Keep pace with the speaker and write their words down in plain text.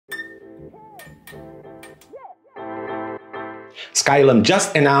Skylum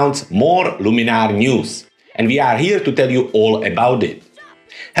just announced more Luminar news, and we are here to tell you all about it.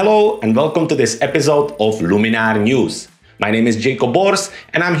 Hello and welcome to this episode of Luminar News. My name is Jakub,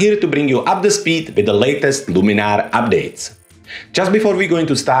 and I'm here to bring you up to speed with the latest Luminar updates. Just before we going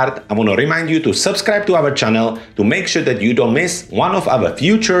to start, I want to remind you to subscribe to our channel to make sure that you don't miss one of our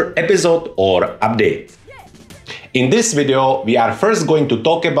future episode or updates. In this video, we are first going to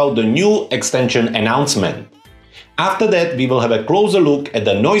talk about the new extension announcement. After that, we will have a closer look at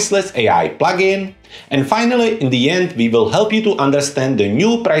the Noiseless AI plugin. And finally, in the end, we will help you to understand the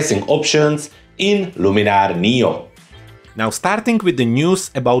new pricing options in Luminar NEO. Now, starting with the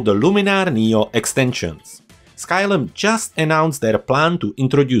news about the Luminar NEO extensions. Skylum just announced their plan to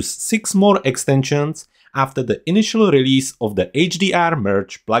introduce 6 more extensions after the initial release of the HDR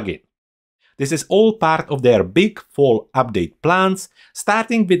Merge plugin. This is all part of their big fall update plans,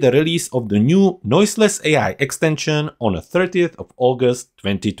 starting with the release of the new Noiseless AI extension on the 30th of August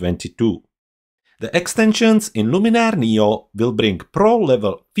 2022. The extensions in Luminar NEO will bring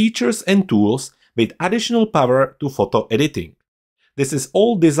pro-level features and tools with additional power to photo editing. This is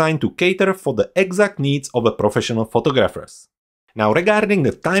all designed to cater for the exact needs of the professional photographers. Now, regarding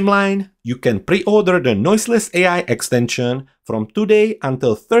the timeline, you can pre-order the Noiseless AI extension from today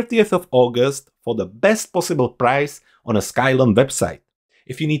until 30th of August for the best possible price on a Skylum website.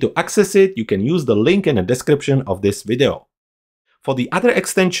 If you need to access it, you can use the link in the description of this video. For the other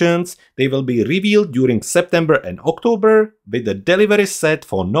extensions, they will be revealed during September and October, with the delivery set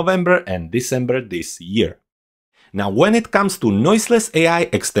for November and December this year. Now, when it comes to Noiseless AI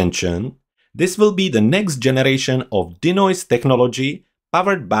extension, this will be the next generation of denoise technology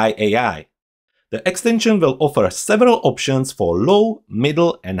powered by AI. The extension will offer several options for low,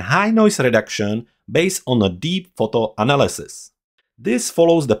 middle, and high noise reduction based on a deep photo analysis. This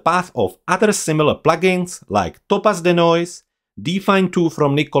follows the path of other similar plugins like Topaz Denoise, Define 2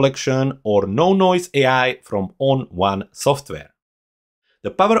 from Nik Collection, or No Noise AI from On1 software.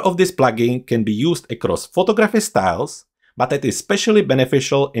 The power of this plugin can be used across photography styles, but it is especially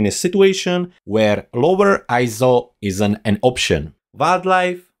beneficial in a situation where lower ISO isn't an option.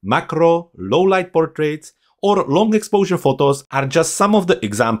 Wildlife, macro, low light portraits, or long exposure photos are just some of the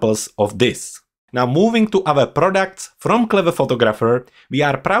examples of this. Now, moving to our products from Clever Photographer, we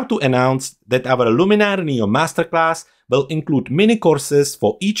are proud to announce that our Luminar NEO Masterclass will include mini courses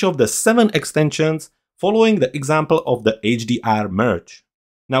for each of the 7 extensions, following the example of the HDR Merge.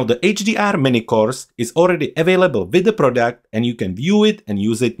 Now, the HDR mini course is already available with the product and you can view it and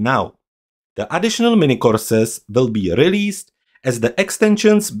use it now. The additional mini courses will be released as the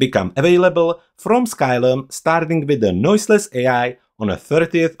extensions become available from Skylum, starting with the Noiseless AI on the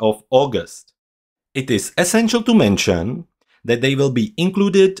 30th of August. It is essential to mention that they will be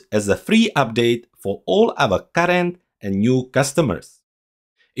included as a free update for all our current and new customers.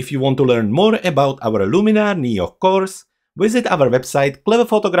 If you want to learn more about our Luminar NEO course, visit our website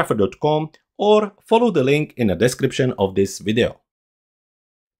cleverphotographer.com or follow the link in the description of this video.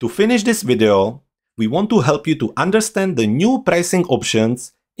 To finish this video, we want to help you to understand the new pricing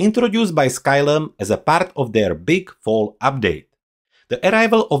options introduced by Skylum as a part of their big fall update. The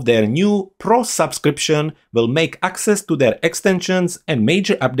arrival of their new Pro subscription will make access to their extensions and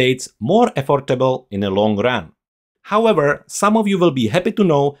major updates more affordable in the long run. However, some of you will be happy to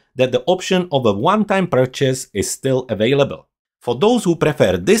know that the option of a one-time purchase is still available. For those who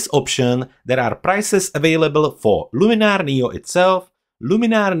prefer this option, there are prices available for Luminar NEO itself,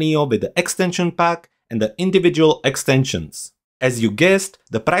 Luminar NEO with the extension pack, and the individual extensions. As you guessed,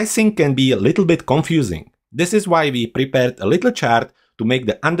 the pricing can be a little bit confusing. This is why we prepared a little chart to make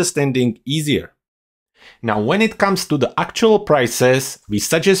the understanding easier. Now, when it comes to the actual prices, we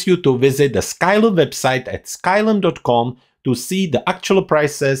suggest you to visit the Skylum website at skylum.com to see the actual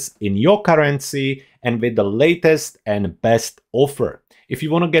prices in your currency and with the latest and best offer. If you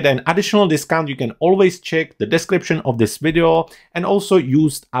want to get an additional discount, you can always check the description of this video and also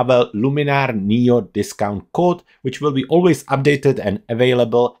use our Luminar NEO discount code, which will be always updated and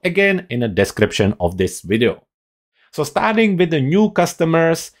available again in the description of this video. So starting with the new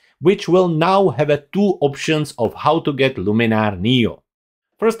customers, which will now have 2 options of how to get Luminar NEO.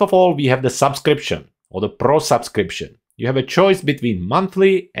 First of all, we have the subscription or the Pro subscription. You have a choice between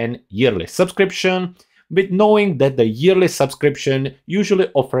monthly and yearly subscription, with knowing that the yearly subscription usually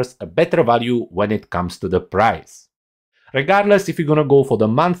offers a better value when it comes to the price. Regardless if you're gonna go for the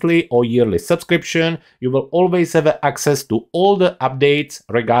monthly or yearly subscription, you will always have access to all the updates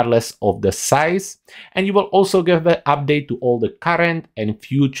regardless of the size, and you will also get an update to all the current and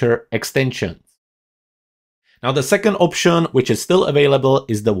future extensions. Now, the second option, which is still available,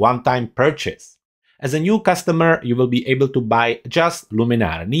 is the one-time purchase. As a new customer, you will be able to buy just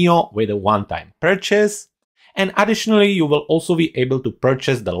Luminar NEO with a one-time purchase. And additionally, you will also be able to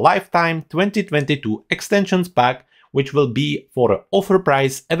purchase the Lifetime 2022 Extensions Pack, which will be for an offer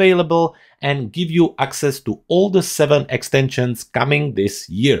price available and give you access to all the 7 extensions coming this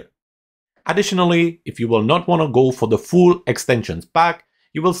year. Additionally, if you will not want to go for the full extensions pack,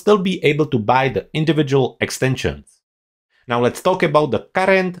 you will still be able to buy the individual extensions. Now let's talk about the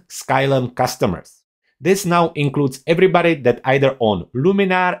current Skylum customers. This now includes everybody that either own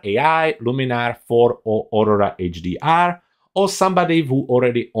Luminar AI, Luminar 4 or Aurora HDR, or somebody who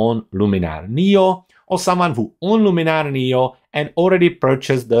already own Luminar NEO, or someone who own Luminar NEO and already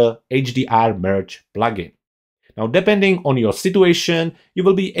purchased the HDR merge plugin. Now, depending on your situation, you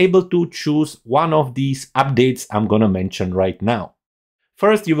will be able to choose one of these updates I'm gonna mention right now.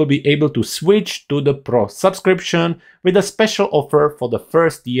 First, you will be able to switch to the Pro subscription with a special offer for the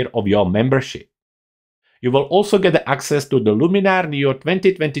first year of your membership. You will also get access to the Luminar NEO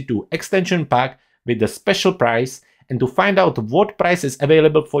 2022 Extension Pack with the special price. And to find out what price is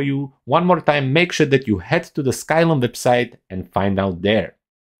available for you, one more time, make sure that you head to the Skylum website and find out there.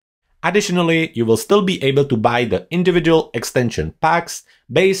 Additionally, you will still be able to buy the individual extension packs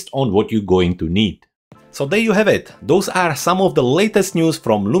based on what you're going to need. So there you have it. Those are some of the latest news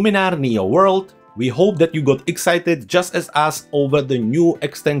from Luminar NEO world. We hope that you got excited just as us over the new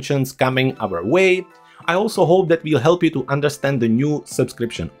extensions coming our way. I also hope that we'll help you to understand the new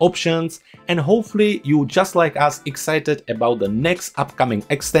subscription options, and hopefully you, just like us, excited about the next upcoming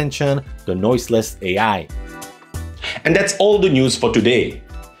extension, the Noiseless AI. And that's all the news for today.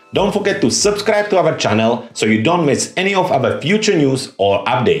 Don't forget to subscribe to our channel so you don't miss any of our future news or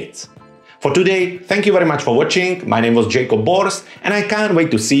updates. For today, thank you very much for watching. My name was Jakub and I can't wait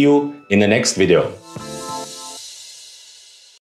to see you in the next video.